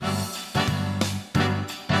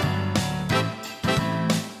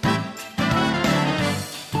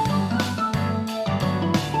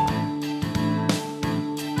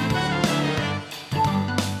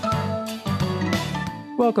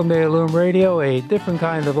Welcome to Illume Radio, a different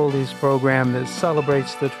kind of oldies program that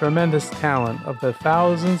celebrates the tremendous talent of the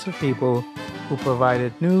thousands of people who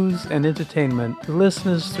provided news and entertainment to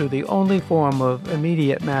listeners through the only form of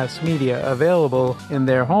immediate mass media available in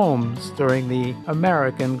their homes during the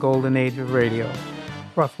American Golden Age of radio,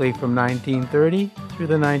 roughly from 1930 through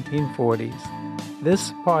the 1940s.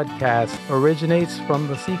 This podcast originates from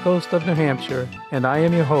the seacoast of New Hampshire, and I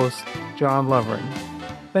am your host, John Lovering,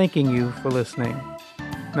 thanking you for listening.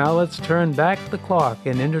 Now let's turn back the clock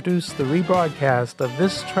and introduce the rebroadcast of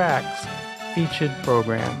this track's featured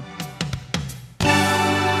program.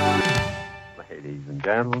 Ladies and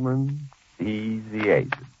gentlemen, Easy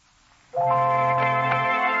Aces.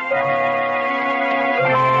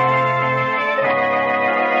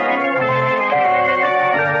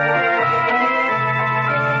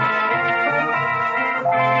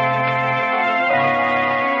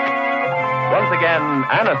 Once again,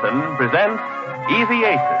 Anison presents Easy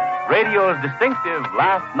Aces, radio's distinctive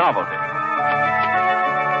laugh novelty.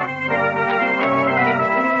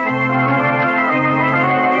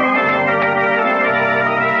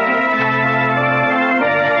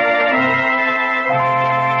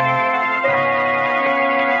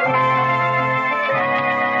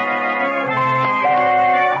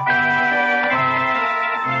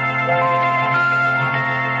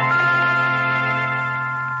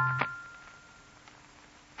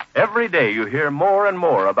 Every day you hear more and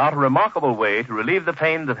more about a remarkable way to relieve the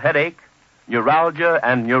pains of headache, neuralgia,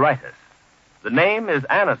 and neuritis. The name is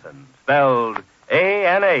Anison, spelled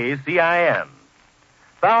A-N-A-C-I-N.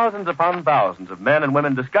 Thousands upon thousands of men and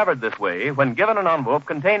women discovered this way when given an envelope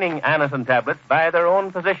containing Anison tablets by their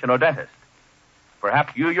own physician or dentist.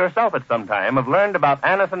 Perhaps you yourself at some time have learned about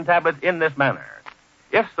Anison tablets in this manner.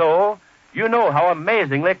 If so, you know how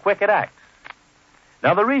amazingly quick it acts.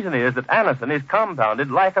 Now, the reason is that Anison is compounded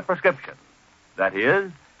like a prescription. That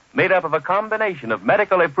is, made up of a combination of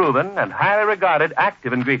medically proven and highly regarded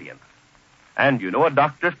active ingredients. And you know a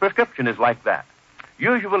doctor's prescription is like that.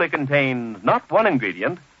 Usually contains not one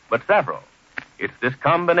ingredient, but several. It's this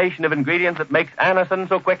combination of ingredients that makes Anison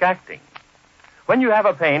so quick-acting. When you have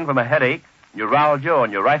a pain from a headache, neuralgia, or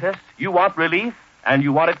neuritis, you want relief, and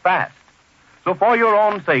you want it fast. So for your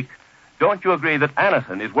own sake, don't you agree that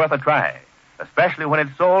Anison is worth a try? Especially when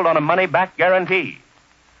it's sold on a money-back guarantee.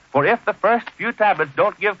 For if the first few tablets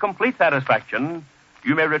don't give complete satisfaction,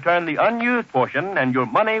 you may return the unused portion and your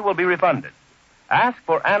money will be refunded. Ask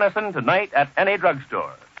for Anison tonight at any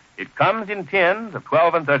drugstore. It comes in tins of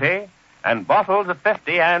 12 and 30 and bottles of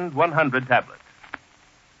 50 and 100 tablets.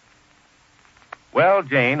 Well,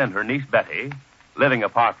 Jane and her niece Betty, living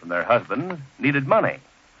apart from their husbands, needed money.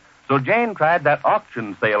 So Jane tried that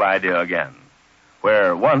auction sale idea again,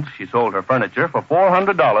 where once she sold her furniture for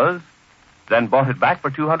 $400, then bought it back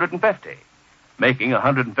for $250, making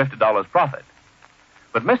 $150 profit.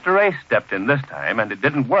 But Mr. Race stepped in this time, and it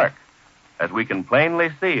didn't work, as we can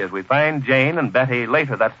plainly see as we find Jane and Betty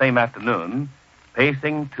later that same afternoon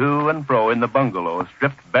pacing to and fro in the bungalow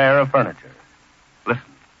stripped bare of furniture. Listen.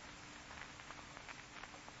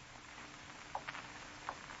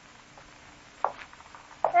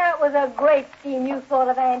 That was a great scheme you thought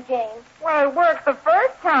of, Aunt Jane. Well, it worked the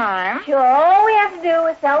first time. Sure, all we have to do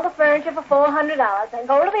is sell the furniture for $400 and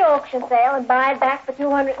go to the auction sale and buy it back for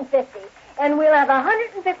 $250. And we'll have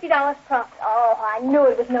 $150 profit. Oh, I knew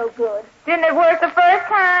it was no good. Didn't it work the first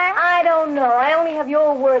time? I don't know. I only have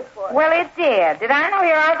your word for it. Well, it did. Did I know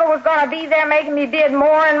your uncle was going to be there making me bid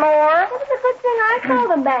more and more? It was a good thing I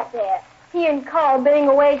called him back there. He and Carl bidding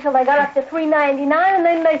away till they got up to $3.99, and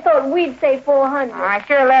then they thought we'd say $400. I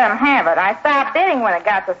sure let him have it. I stopped bidding when it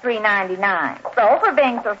got to $3.99. So, for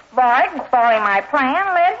being so smart and spoiling my plan,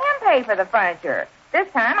 let him pay for the furniture. This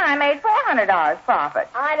time I made $400 profit.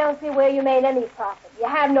 I don't see where you made any profit. You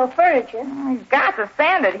have no furniture. He's got to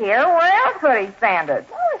send it here. Where else could he send it?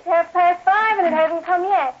 Oh, it's 5:30, and it hasn't come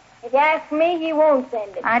yet. If you ask me, he won't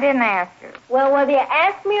send it. I didn't ask you. Well, whether you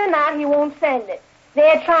ask me or not, he won't send it.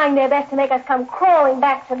 They're trying their best to make us come crawling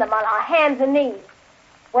back to them on our hands and knees.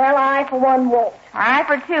 Well, I, for one, won't. I,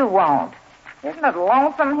 for two, won't. Isn't it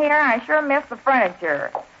lonesome here? I sure miss the furniture.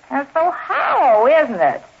 And it's so hollow, isn't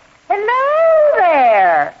it? Hello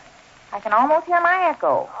there. I can almost hear my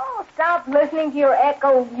echo. Oh, stop listening to your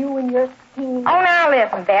echo, you and your scheme. Oh, now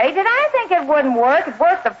listen, Betty. Did I think it wouldn't work? It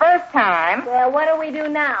worked the first time. Well, what do we do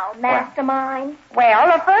now, mastermind?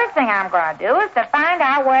 Well, the first thing I'm going to do is to find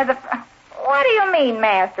out where the... What do you mean,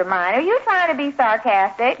 mastermind? Are you trying to be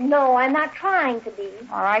sarcastic? No, I'm not trying to be.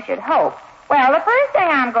 Well, I should hope. Well, the first thing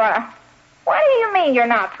I'm going to... What do you mean you're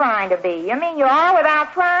not trying to be? You mean you are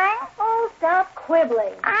without trying? Oh, stop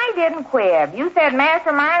quibbling. I didn't quib. You said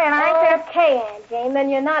mastermind, and I said... Okay, Aunt Jane, then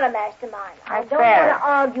you're not a mastermind. I don't fair. want to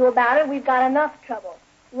argue about it. We've got enough trouble.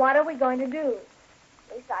 What are we going to do?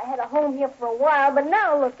 At least I had a home here for a while, but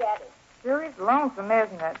now look at it. Sure is lonesome,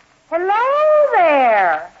 isn't it? Hello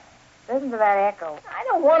there. Listen to that echo. I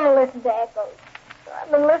don't want to listen to echoes. I've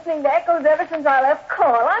been listening to echoes ever since I left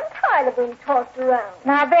Carl. I'm tired of being tossed around.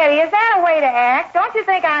 Now, Betty, is that a way to act? Don't you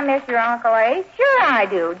think I miss your Uncle Ace? Sure I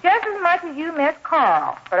do, just as much as you miss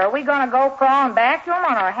Carl. But are we going to go crawling back to him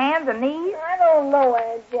on our hands and knees? I don't know,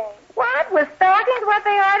 Aunt Jane. What? With stockings what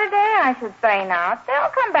they are today, I should say now. They'll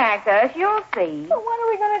come back to us, you'll see. But what are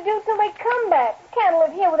we going to do till they come back? We can't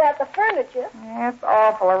live here without the furniture. Yeah, it's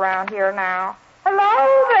awful around here now.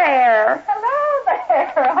 Hello there. Hello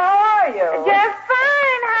there. How are you? Just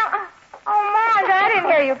fine. How... Oh, Marge, I didn't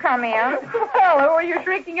hear you come in. Well, who are you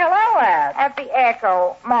shrieking hello at? At the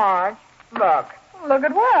echo, Marge. Look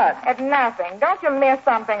at what? At nothing. Don't you miss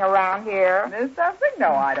something around here? Miss something? No,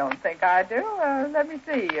 I don't think I do. Let me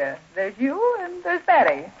see. There's you and there's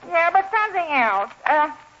Betty. Yeah, but something else.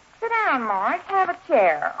 Sit down, Marge. Have a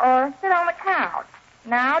chair. Or sit on the couch.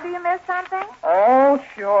 Now, do you miss something? Oh,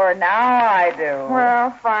 sure. Now I do. Well,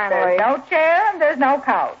 finally. There's no chair and there's no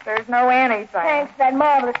couch. There's no anything. Thanks to that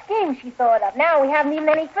marvelous scheme she thought of. Now we haven't even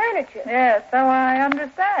any furniture. Yes, so I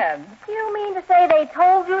understand. Do you mean to say they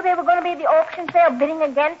told you they were going to be at the auction sale bidding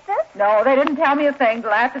against us? No, they didn't tell me a thing till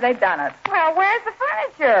after they'd done it. Well, where's the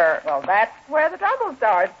furniture? Well, that's where the trouble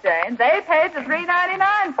starts, Jane. They paid the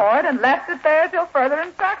 $3.99 for it and left it there till further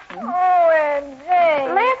instructions. Oh, Aunt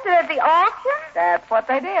Jane. Left it at the auction? That's what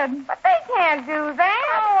they did. But they can't do that.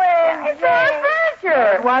 Oh, Aunt It's our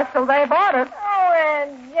furniture. It was till they bought it. Oh,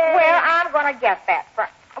 Aunt Jane. Well, I'm going to get that.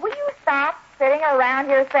 Will you stop sitting around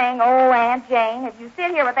here saying, oh, Aunt Jane? If you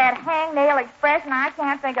sit here with that hangnail expression, I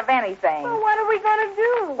can't think of anything. Well, what are we going to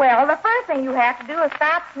do? Well, the first thing you have to do is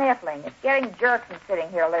stop sniffling. It's getting jerks from sitting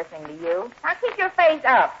here listening to you. Now, keep your face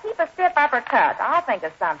up. Keep a stiff uppercut. I'll think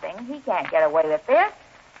of something. He can't get away with this.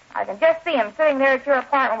 I can just see him sitting there at your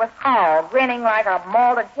apartment with Carl, grinning like a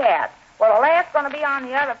malted cat. Well, the laugh's going to be on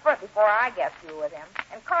the other foot before I get through with him.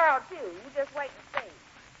 And Carl, too. You just wait and see.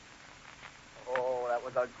 Oh, that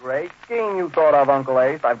was a great scheme you thought of, Uncle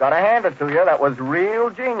Ace. I've got to hand it to you. That was real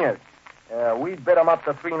genius. We'd bid them up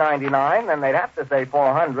to $3.99, then they'd have to say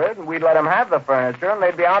 $400, and we'd let them have the furniture, and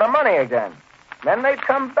they'd be out of money again. Then they'd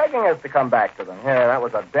come begging us to come back to them. Yeah, that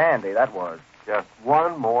was a dandy, that was. Just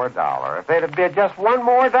one more dollar. If they'd have bid just one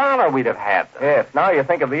more dollar, we'd have had them. If. Now you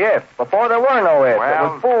think of the ifs. Before there were no ifs. Well, it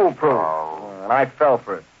was foolproof. oh. And I fell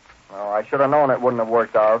for it. Oh, I should have known it wouldn't have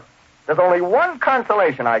worked out. There's only one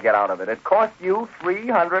consolation I get out of it. It cost you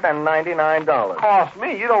 $399. Cost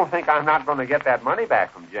me? You don't think I'm not going to get that money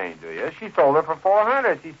back from Jane, do you? She sold it for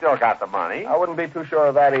 $400. She still got the money. I wouldn't be too sure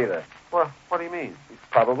of that either. Well, what do you mean? She's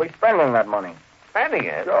probably spending that money. Spending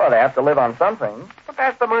it? Sure, they have to live on something. But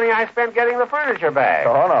that's the money I spent getting the furniture back.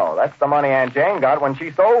 Oh, no. That's the money Aunt Jane got when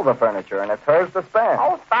she sold the furniture, and it's hers to spend.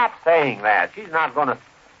 Oh, stop saying that. She's not going to,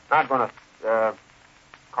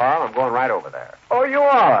 Carl, I'm going right over there. Oh, you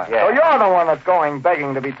are? Yeah. Oh, you're the one that's going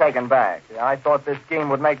begging to be taken back. Yeah, I thought this scheme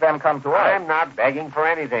would make them come to us. I'm not begging for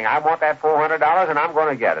anything. I want that $400, and I'm going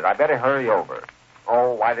to get it. I better hurry over.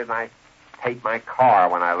 Oh, why didn't I take my car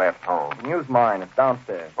when I left home? Use mine. It's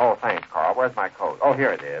downstairs. Oh, thanks, Carl. Where's my coat? Oh,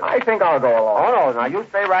 here it is. I think I'll go along. Oh, no, now you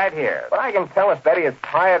stay right here. But I can tell if Betty is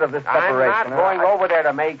tired of this I'm separation. not going over there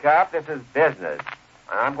to make up. This is business.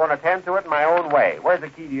 And I'm going to tend to it in my own way. Where's the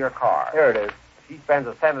key to your car? Here it is. If she spends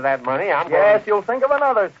a cent of that money, I'm going Yes, you'll think of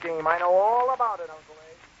another scheme. I know all about it, Uncle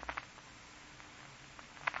Abe.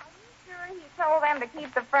 Are you sure he told them to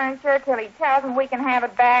keep the furniture till he tells them we can have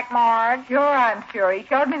it back, Marge? Sure, I'm sure. He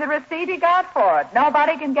showed me the receipt he got for it.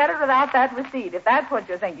 Nobody can get it without that receipt, if that's what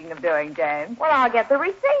you're thinking of doing, Jane. Well, I'll get the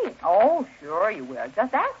receipt. Oh, sure you will.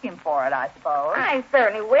 Just ask him for it, I suppose. I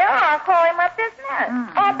certainly will. I'll call him up this minute.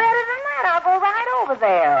 Or better than that, I'll go right over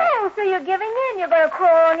there. Oh, so you're giving in. You're going to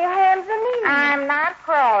crawl on your hands and knees. I'm not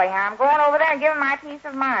crawling. I'm going over there and giving my peace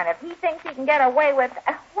of mind. If he thinks he can get away with...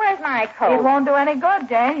 where's my coat? It won't do any good,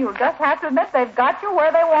 Jane. You'll just have to admit they've got you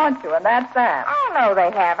where they want you, and that's that. Oh, no,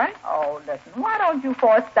 they haven't. Oh, listen, why don't you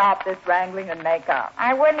four stop this wrangling and make up?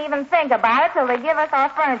 I wouldn't even think about it till they give us our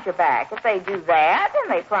furniture back. If they do that,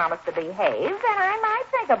 and they promise to behave, then I might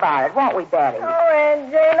think about it, won't we, Betty? Oh,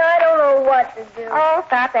 Aunt Jane, I don't know what to do. Oh,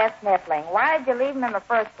 stop that sniffling. Why did you leave him in the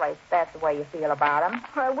first place if that's the way you feel about him?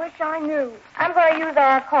 I wish I knew. I'm going to use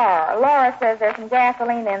our car. Laura says there's some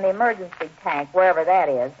gasoline in the emergency tank, wherever that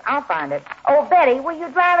is. Yes, I'll find it. Oh, Betty, will you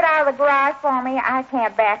drive it out of the garage for me? I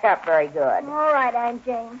can't back up very good. All right, Aunt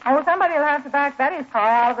Jane. Oh, somebody will have to back Betty's car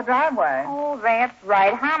out of the driveway. Oh, that's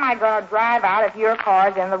right. How am I going to drive out if your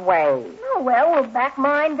car's in the way? Oh, well, we'll back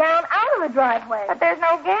mine down out of the driveway. But there's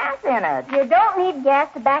no gas in it. You don't need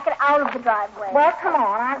gas to back it out of the driveway. Well, come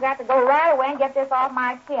on. I've got to go right away and get this off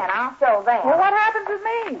my chin. I'll show them. Well, what happens with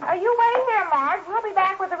me? You wait here, Marge. We'll be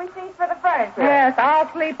back with the receipt for the furniture. Yes, I'll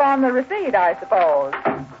sleep on the receipt, I suppose.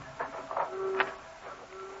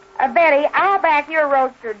 Betty, I'll back your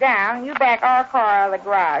roadster down, and you back our car out of the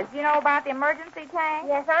garage. Do you know about the emergency tank?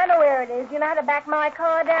 Yes, I know where it is. You know how to back my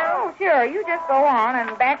car down? Oh, sure. You just go on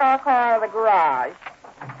and back our car out of the garage.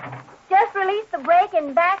 Just release the brake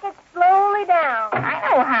and back it slowly down. I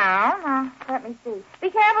know how. Now, let me see. Be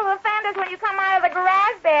careful of the fenders when you come out of the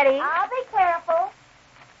garage, Betty. I'll be careful.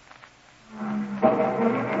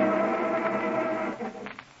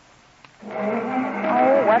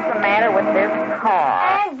 Oh, what's the matter with this car?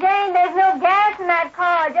 Aunt Jane, there's no gas in that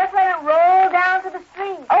car. Just let it roll down to the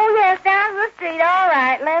street. Oh, yes, down to the street. All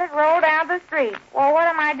right, let it roll down the street. Well, what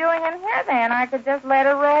am I doing in here, then? I could just let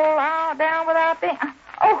it roll down without being...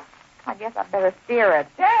 Oh, I guess I better steer it.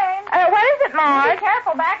 Jane! What is it, Marge? Be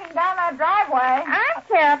careful backing down that driveway. I'm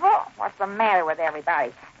careful. What's the matter with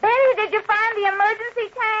everybody? Betty, did you find the emergency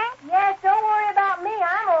tank? Yes, don't worry about me.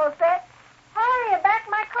 I'm all set. Hurry and back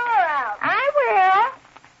my car out. I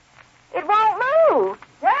will. It won't move.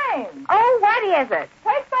 Jane! Oh, what is it?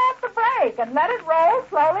 Take off the brake and let it roll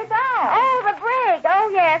slowly down. Oh, the brake.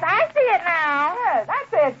 Oh, yes, I see it now. Yes,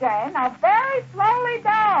 that's it, Jane. Now very slowly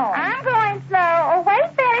down. I'm going slow. Oh,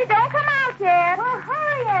 wait, Betty, don't come out yet. Well,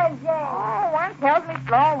 hurry, Aunt Jane. Oh, one tells me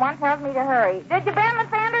slow and one tells me to hurry. Did you bend the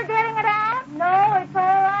fender getting it out? No, it's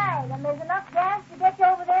all right. And there's enough gas to get you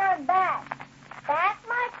over there and back. Back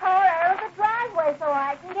my car out of the driveway so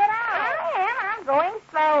I can get out. I am. I'm going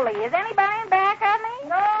slowly. Is anybody in back of me?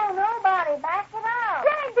 No, nobody. Back it out.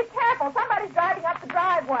 Jane, be careful. Somebody's driving up the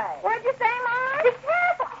driveway. What'd you say, Marge? Be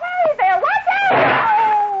careful. Hey there, watch out!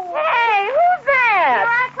 Oh. Hey, who's that? Here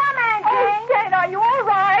I come, Aunt Jane. Oh, Jane, are you all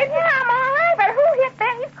right? Yeah, I'm all right, but who hit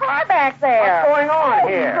Benny's car back there? What's going on Oh,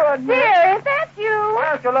 here? goodness. Dear, is that you? Why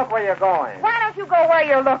don't you look where you're going? Why don't you go where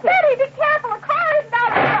you're looking? Betty, be careful. The car is not...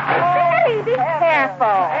 Betty, be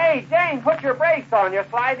careful. Hey, Jane, put your brakes on. You're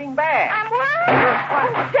sliding back. I'm what?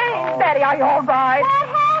 Oh, Jane, Betty, are you all right? What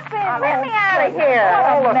happened? Let me out of here.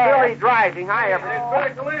 All the mess. silly driving I ever...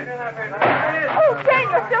 Oh, Jane,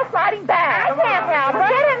 you're still sliding back. I can't help it.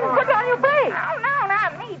 Get in and put on your brakes. Oh, no,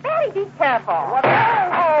 not me. Betty, be careful. What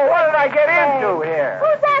did I get into here?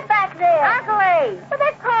 Who's that back there? Uncle Ace. But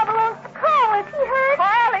that car belongs to Carl. Is he hurt?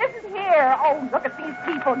 Carl isn't here. Oh, look at these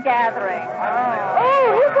people gathering.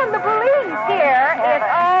 Oh, here come the police. Dear, it's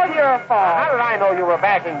all your fault. How did I know you were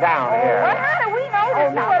backing down here? Well, how do we know that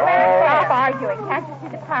you Now, were Betty, back stop there? arguing. Can't you see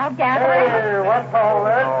the crowd gathering? what's all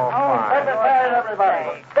this? Get the fire,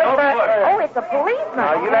 everybody. Oh, it's a policeman.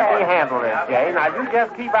 Now, you let me handle this, Jane. Now, you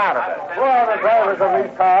just keep out of it. Who are the drivers of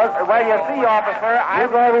these cars? Well, you see, officer, I'm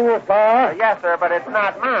driving this car? Yes, sir, but it's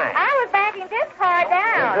not mine. I was backing this car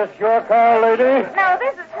down. Is this your car, lady? No,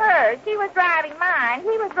 this is hers. She was driving mine.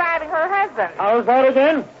 He was driving her husband. How's that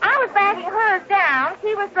again? I was backing hers down.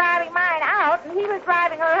 She was driving mine out, and he was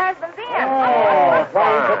driving her husband's in. Oh,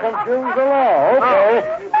 trying to confuse the law. Okay.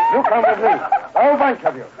 You come with me. A whole bunch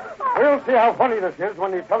of you. We'll see how funny this is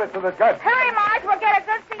when you tell it to the judge. Hurry, Marge. We'll get a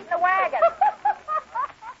good seat in the wagon.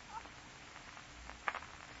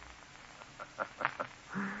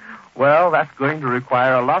 Well, that's going to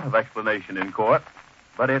require a lot of explanation in court,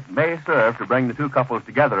 but it may serve to bring the two couples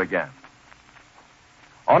together again.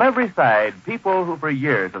 On every side, people who for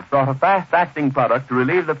years have sought a fast-acting product to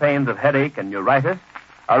relieve the pains of headache and neuritis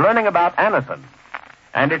are learning about Anacin.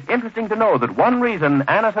 And it's interesting to know that one reason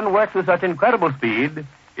Anacin works with such incredible speed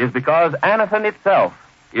is because Anacin itself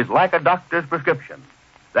is like a doctor's prescription.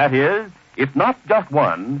 That is, it's not just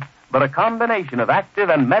one, but a combination of active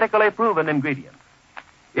and medically proven ingredients.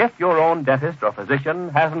 If your own dentist or physician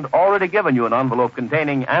hasn't already given you an envelope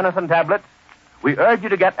containing Anacin tablets, we urge you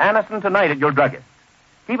to get Anacin tonight at your druggist.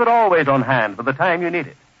 Keep it always on hand for the time you need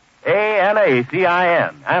it.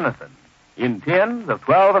 Anacin, Anacin, in tins of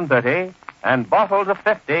 12 and 30 and bottles of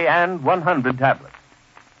 50 and 100 tablets.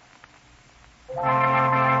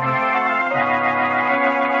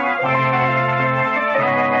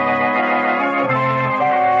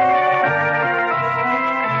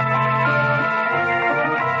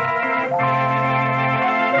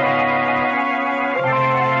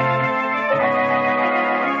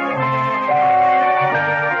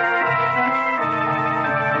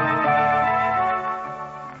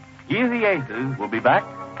 Easy Aces will be back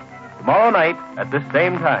tomorrow. tomorrow night at this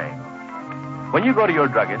same time. When you go to your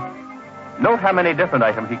druggist, note how many different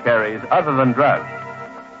items he carries other than drugs.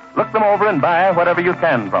 Look them over and buy whatever you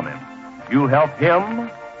can from him. You'll help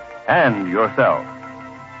him and yourself.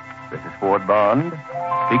 This is Ford Bond,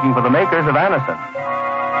 speaking for the makers of Anacin.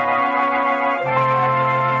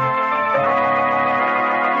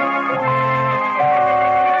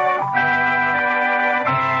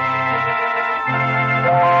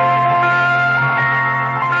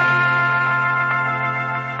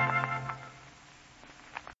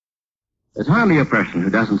 There's hardly a person who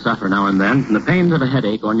doesn't suffer now and then from the pains of a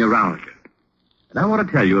headache or neuralgia. And I want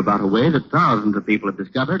to tell you about a way that thousands of people have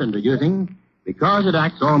discovered and are using because it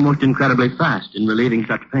acts almost incredibly fast in relieving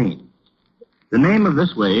such pain. The name of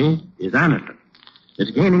this way is Anacin. It's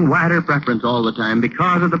gaining wider preference all the time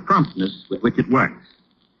because of the promptness with which it works.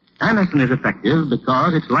 Anacin is effective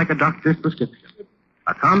because it's like a doctor's prescription,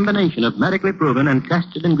 a combination of medically proven and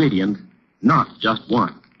tested ingredients, not just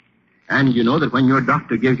one. And you know that when your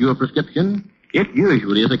doctor gives you a prescription, it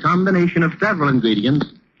usually is a combination of several ingredients,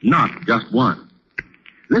 not just one.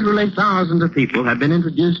 Literally thousands of people have been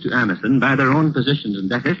introduced to Anacin by their own physicians and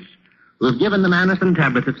dentists who have given them Anacin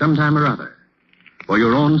tablets at some time or other. For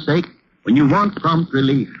your own sake, when you want prompt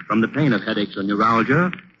relief from the pain of headaches or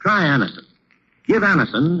neuralgia, try Anacin. Give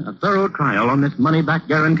Anacin a thorough trial on this money-back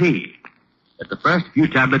guarantee that the first few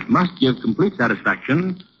tablets must give complete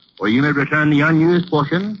satisfaction, or you may return the unused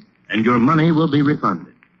portion and your money will be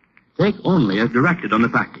refunded. Take only as directed on the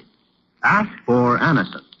package. Ask for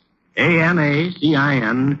Anacin,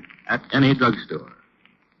 Anacin, at any drugstore.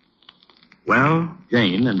 Well,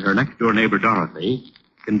 Jane and her next-door neighbor, Dorothy,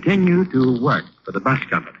 continue to work for the bus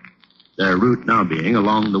company, their route now being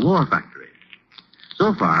along the war factories.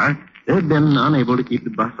 So far, they've been unable to keep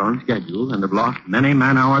the bus on schedule and have lost many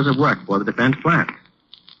man-hours of work for the defense plants.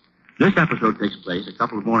 This episode takes place a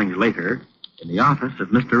couple of mornings later in the office of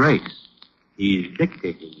Mr. Race. He's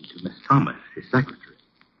dictating to Miss Thomas, his secretary.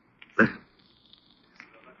 Listen.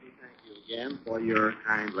 Let me thank you again for your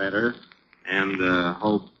kind letter and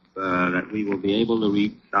hope that we will be able to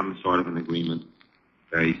reach some sort of an agreement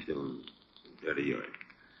very soon. Sincerely yours.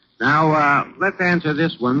 Now, let's answer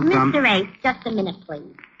this one from... Mr. Ace, just a minute, please.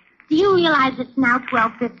 Do you realize it's now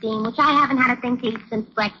 12:15, which I haven't had a thing to eat since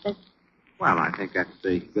breakfast? Well, I think that's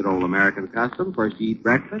the good old American custom. First you eat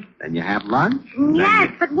breakfast, then you have lunch.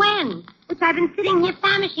 Yes, but when? Which I've been sitting here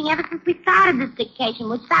famishing ever since we started this dictation,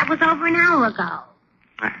 which that was over an hour ago.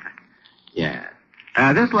 Yes.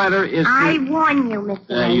 This letter is... I warn you,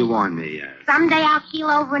 Mr. Ace. You warn me, yes. Someday I'll keel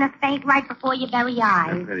over in a faint right before your very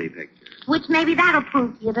eyes. A pretty picture. Which maybe that'll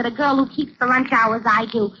prove to you that a girl who keeps the lunch hours I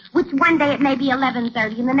do, which one day it may be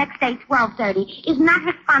 11:30 and the next day 12:30, is not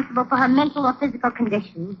responsible for her mental or physical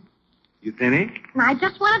condition. You finished? And I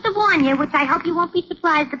just wanted to warn you, which I hope you won't be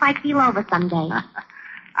surprised if I keel over someday.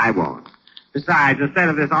 I won't. Besides, instead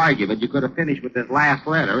of this argument, you could have finished with this last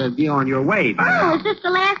letter and be on your way by now. Oh, is this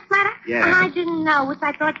the last letter? Yes. And I didn't know, which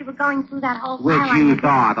I thought you were going through that whole Which file. you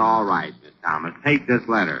thought, all right, Miss Thomas. Take this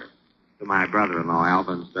letter to my brother-in-law,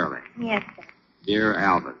 Alvin Sterling. Yes, sir. Dear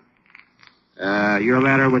Alvin, your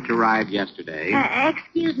letter which arrived yesterday...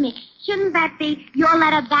 Excuse me. Shouldn't that be your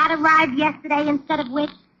letter that arrived yesterday instead of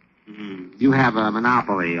which? You have a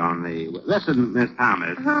monopoly on the... Listen, Miss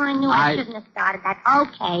Thomas. Oh, I knew I shouldn't have started that.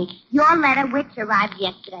 Okay. Your letter which arrived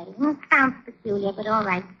yesterday. Sounds peculiar, but all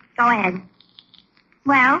right. Go ahead.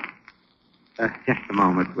 Well? Just a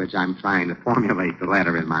moment, which I'm trying to formulate the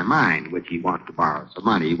letter in my mind, which he wants to borrow some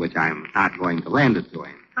money, which I'm not going to lend it to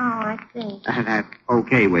him. Oh, I see. That's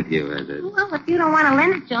okay with you, is it? Well, if you don't want to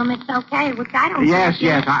lend it to him, it's okay, which I don't Yes, think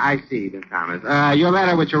yes, I see, Miss Thomas. Your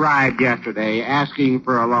letter which arrived yesterday asking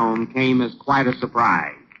for a loan came as quite a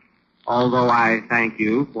surprise. Although I thank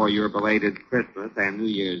you for your belated Christmas and New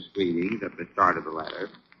Year's greetings at the start of the letter.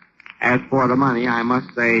 As for the money, I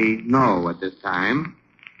must say no at this time,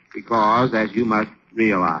 because, as you must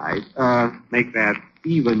realize,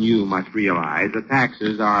 even you must realize, the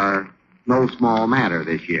taxes are no small matter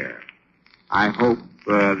this year. I hope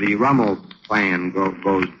the Rummel plan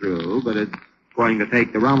goes through, but it's going to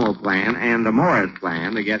take the Rummel plan and the Morris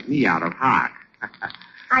plan to get me out of hock.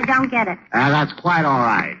 I don't get it. That's quite all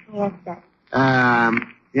right. Yes, sir.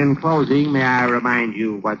 In closing, may I remind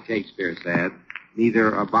you what Shakespeare said,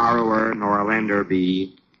 neither a borrower nor a lender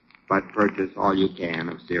be, but purchase all you can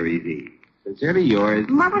of Series E. Sincerely yours.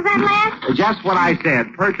 What was that last? Just what I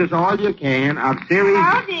said. Purchase all you can of series...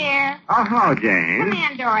 Oh, dear. Oh, hello, Jane. Come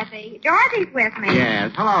in, Dorothy. Dorothy's with me.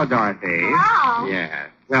 Yes. Hello, Dorothy. Hello. Yes.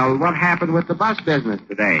 Well, what happened with the bus business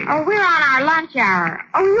today? Oh, we're on our lunch hour.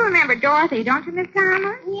 Oh, you remember Dorothy, don't you, Miss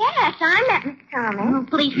Thomas? Yes, I met Miss Thomas. Oh,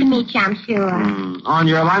 pleased to meet you, I'm sure. On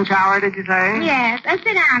your lunch hour, did you say? Yes.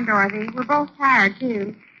 Sit down, Dorothy. We're both tired,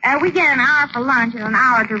 too. We get an hour for lunch and an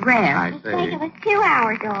hour to rest. I It see. was 2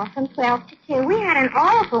 hours off from 12 to 2. We had an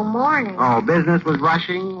awful morning. Oh, business was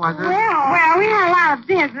rushing, was it? Well, we had a lot of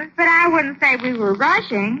business, but I wouldn't say we were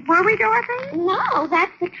rushing. Were we, Dorothy? No,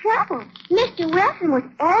 that's the trouble. Mr. Wilson was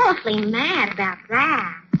awfully mad about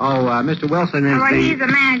that. Oh, Mr. Wilson is Well, the... he's the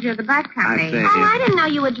manager of the bus company. I see. Oh, I didn't know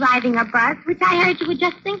you were driving a bus, which I heard you were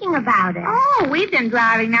just thinking about it. Oh, we've been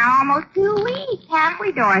driving now almost 2 weeks, haven't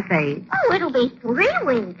we, Dorothy? Oh, it'll be 3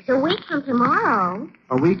 weeks, a week from tomorrow.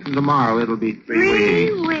 A week from tomorrow, it'll be 3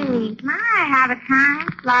 weeks. 3 weeks. My, how the time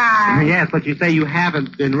flies. Yes, but you say you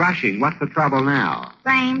haven't been rushing. What's the trouble now?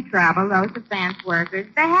 Same trouble, those defense workers.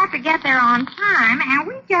 They have to get there on time, and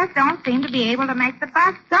we just don't seem to be able to make the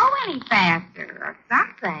bus go any faster or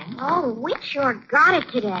something. Oh, we sure got it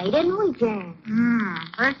today, didn't we, Jane?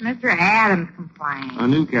 First, Mr. Adams complained. A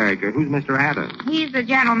new character. Who's Mr. Adams? He's the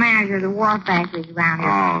general manager of the wharf factories around here.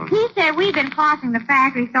 Oh. He said we've been costing the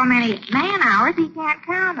factory so many man-hours he can't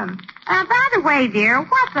count them. By the way, dear,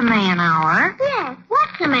 what's a man-hour? Yes,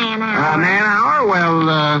 what's a man-hour?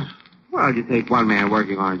 Man-hour? Well, you take one man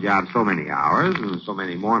working on a job so many hours, and so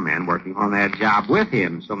many more men working on that job with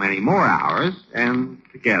him so many more hours, and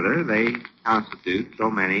together they constitute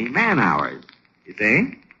so many man-hours. You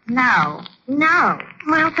see? No. No.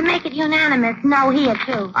 Well, to make it unanimous, no here,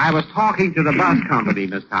 too. I was talking to the bus company,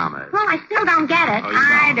 Miss Thomas. Well, I still don't get it. Oh, you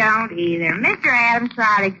I don't either. Mr. Adams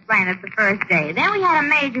tried to explain it the first day. Then we had a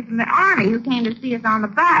major from the Army who came to see us on the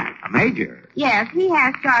bus. A major? Yes, he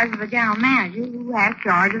has charge of the general manager who has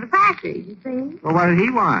charge of the factories, you see. Well, what did he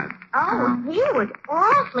want? Oh, he was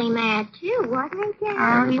awfully mad, too, wasn't he, Jane?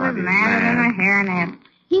 Oh, he was Everybody's madder than mad. a hairnet.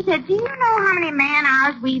 He said, do you know how many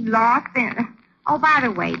man-hours we've lost in... Oh, by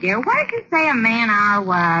the way, dear, what did you say a man-hour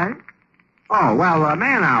was? Oh, well, a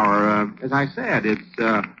man-hour, as I said, it's,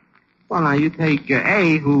 well, now you take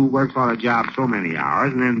A, who works on a job so many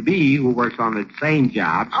hours, and then B, who works on the same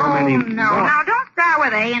job so many... No, don't start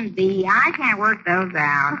with A and B. I can't work those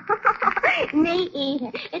out. Me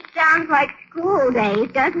either. It sounds like school days,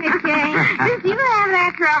 doesn't it, Jane? Did you have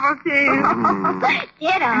that trouble, too?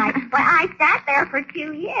 Did I? Well, I sat there for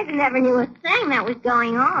 2 years and never knew a thing that was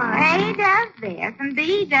going on. A does this, and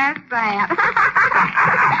B does that.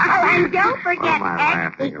 Oh, and don't forget What am I X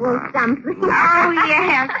laughing equals about? something. Oh,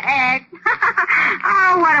 yes, X.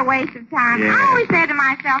 Oh, what a waste of time. Yes. I always said to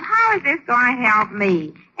myself, how is this going to help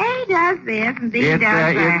me? A does this, and B does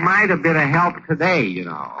that. It might have been a help today, you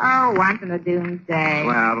know. Oh, once in a doomsday.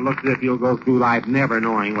 Well, it looks as if you'll go through life never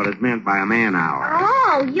knowing what is meant by a man-hour.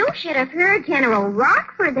 Oh, you should have heard General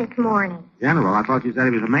Rockford this morning. General, I thought you said he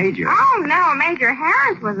was a major. Oh, no, Major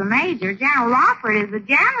Harris was a major. General Rockford is the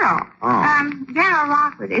general. Oh. General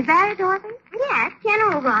Rockford. Is that it, Dorothy? Yes,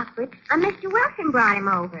 General Rockford. Mr. Wilson brought him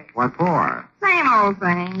over. What for? Same old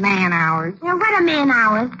thing, man-hours. Now, what are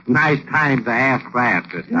man-hours? Nice time to ask that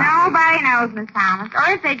this time. Nobody knows, Miss Thomas.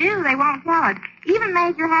 Or if they do, they won't tell it. Even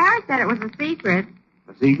Major Harris said it was a secret.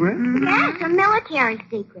 A secret? Yes, a military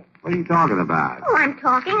secret. What are you talking about? Oh, I'm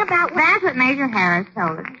talking about... That's what Major Harris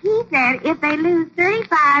told us. He said if they lose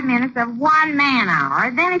 35 minutes of 1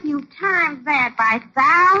 man-hour, then if you times that by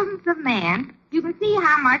thousands of men, you can see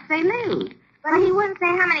how much they lose. But he wouldn't say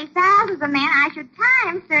how many thousands of men I should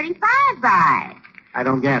times 35 by. I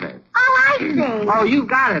don't get it. Oh, I see. Oh, you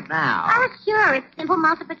got it now. Oh, sure. It's simple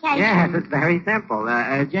multiplication. Yes, it's very simple.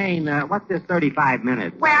 Jane, what's this 35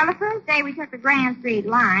 minutes? Well, the first day we took the Grand Street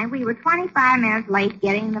line, we were 25 minutes late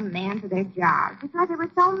getting the men to their jobs because there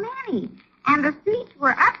were so many. And the streets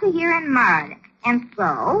were up to here in mud. And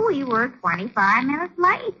so we were 25 minutes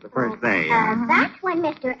late. The first day. That's when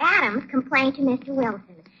Mr. Adams complained to Mr. Wilson.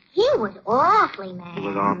 He was awfully mad. It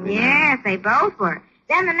was awfully Yes, they both were.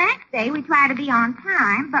 Then the next day we tried to be on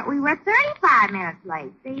time, but we were 35 minutes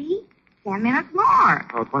late, see? 10 minutes more.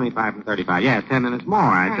 Oh, 25 and 35. Yeah, 10 minutes more,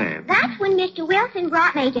 I said. That's when Mr. Wilson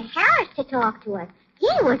brought Major Harris to talk to us. He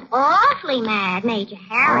was awfully mad, Major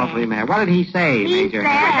Harris. Awfully mad. What did he say, He Major said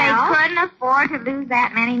Harris? they couldn't afford to lose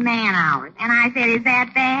that many man-hours. And I said, is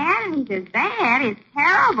that bad? And he says, bad is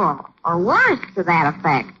terrible. Or worse to that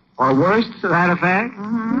effect. Or worse to that effect?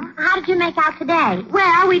 How did you make out today?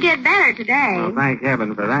 Well, we did better today. Well, thank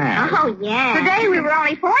heaven for that. Oh, yeah. Today we were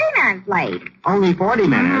only 40 minutes late. Only 40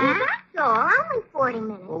 minutes? all. Only 40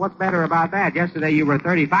 minutes. Well, what's better about that? Yesterday you were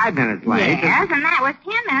 35 minutes late. Yes, and that was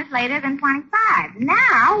 10 minutes later than 25.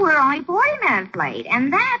 Now we're only 40 minutes late,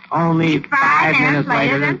 and that's Only 5 minutes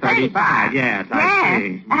later than 35. Yes, I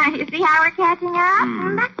see. You see how we're catching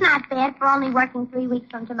up? That's not bad for only working 3 weeks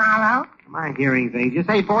from tomorrow. Am I hearing things? You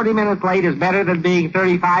say 40 minutes late is better than being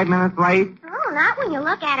 35 minutes late? Oh, not when you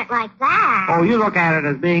look at it like that. Oh, you look at it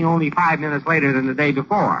as being only 5 minutes later than the day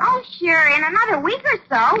before. Oh, sure. In another week or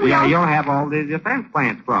so, Yeah, you'll have all the defense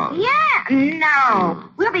plants closed. Yeah, no.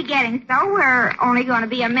 We'll be getting so we're only going to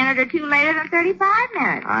be a minute or two later than 35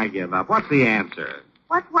 minutes. I give up. What's the answer?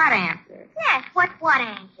 What's what answer? Yes, what's what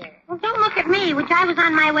answer? Well, don't look at me, which I was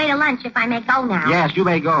on my way to lunch, if I may go now. Yes, you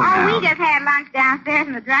may go now. Oh, we just had lunch downstairs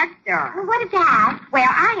in the drugstore. Well, what did you have? Well,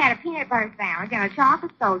 I had a peanut butter sandwich and a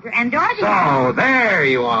chocolate soldier, and Dorothy So, there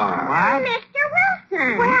you are. What? Mr.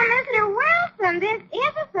 Wilson. Well, Mr. Wilson, this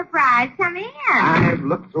is a surprise. Come in. I've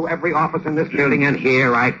looked through every office in this building, and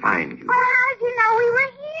here I find you. Well, how did you know we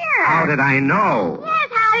were here? How did I know? Yes,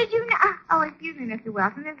 how did you know? Oh, excuse me, Mr.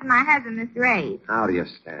 Wilson. This is my husband, Mr. Ace. How do you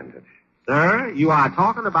stand it? Sir, you are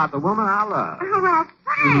talking about the woman I love. Oh, well,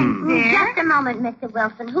 thanks, dear. Just a moment, Mr.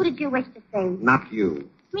 Wilson. Who did you wish to see? Not you.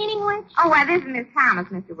 Meaning which? Oh, well, this is Miss Thomas,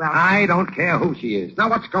 Mr. Wilson. I don't care who she is. Now,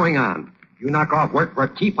 what's going on? You knock off work for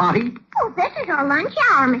a tea party? Oh, this is our lunch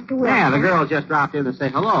hour, Mr. Wilson. Yeah, the girls just dropped in to say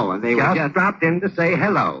hello, and they were Just just... dropped in to say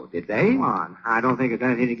hello, did they? Come on. I don't think there's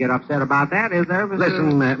anything to get upset about that, is there, Mr.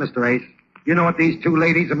 Listen, Mr. Ace. You know what these two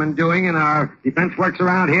ladies have been doing in our defense works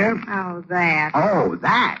around here? Oh, that. Oh,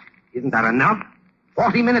 that. Isn't that enough?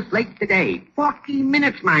 40 minutes late today. 40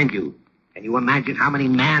 minutes, mind you. Can you imagine how many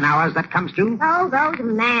man-hours that comes to? Oh, those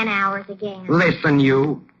man hours again. Listen,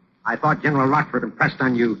 you. I thought General Rockford impressed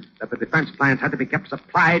on you that the defense plants had to be kept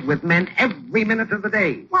supplied with men every minute of the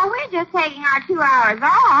day. Well, we're just taking our 2 hours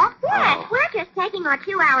off. Yes, we're just taking our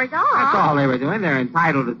 2 hours off. That's all they were doing. They're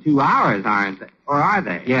entitled to 2 hours, aren't they? Or are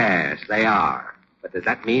they? Yes, they are. But does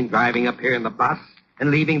that mean driving up here in the bus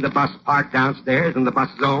and leaving the bus parked downstairs in the bus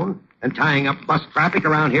zone and tying up bus traffic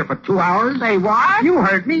around here for 2 hours? Say what? You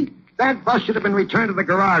heard me. That bus should have been returned to the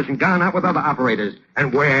garage and gone out with other operators.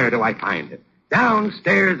 And where do I find it?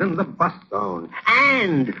 Downstairs in the bus zone.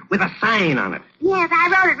 And with a sign on it. Yes, I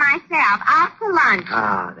wrote it myself. Out to lunch.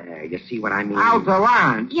 Ah, there. You see what I mean? Out to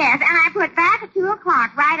lunch. Yes, and I put back at 2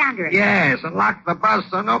 o'clock right under it. Yes, and lock the bus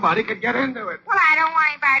so nobody could get into it. Well, I don't want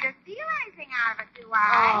anybody to steal anything out of it, do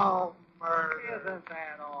I? Oh, murder. Isn't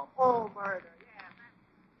that awful? Oh, murder.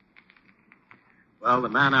 Well, the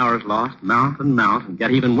man-hours lost mount and mount and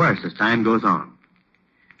get even worse as time goes on.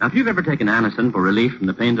 Now, if you've ever taken Anacin for relief from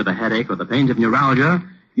the pains of a headache or the pains of neuralgia,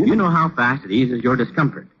 you know how fast it eases your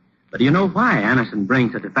discomfort. But do you know why Anacin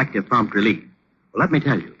brings such effective prompt relief? Well, let me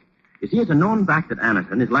tell you. You see, it's a known fact that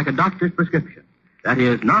Anacin is like a doctor's prescription. That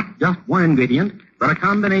is, not just one ingredient, but a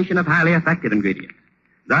combination of highly effective ingredients.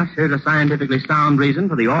 Thus, here's a scientifically sound reason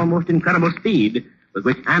for the almost incredible speed with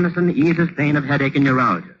which Anacin eases pain of headache and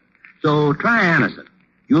neuralgia. So try Anacin.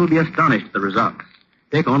 You'll be astonished at the results.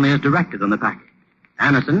 Take only as directed on the package.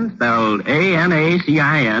 Anacin, spelled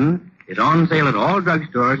A-N-A-C-I-N, is on sale at all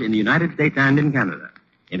drugstores in the United States and in Canada.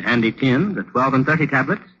 In handy tins of 12 and 30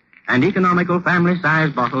 tablets and economical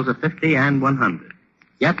family-sized bottles of 50 and 100.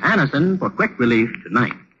 Get Anacin for quick relief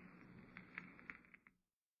tonight.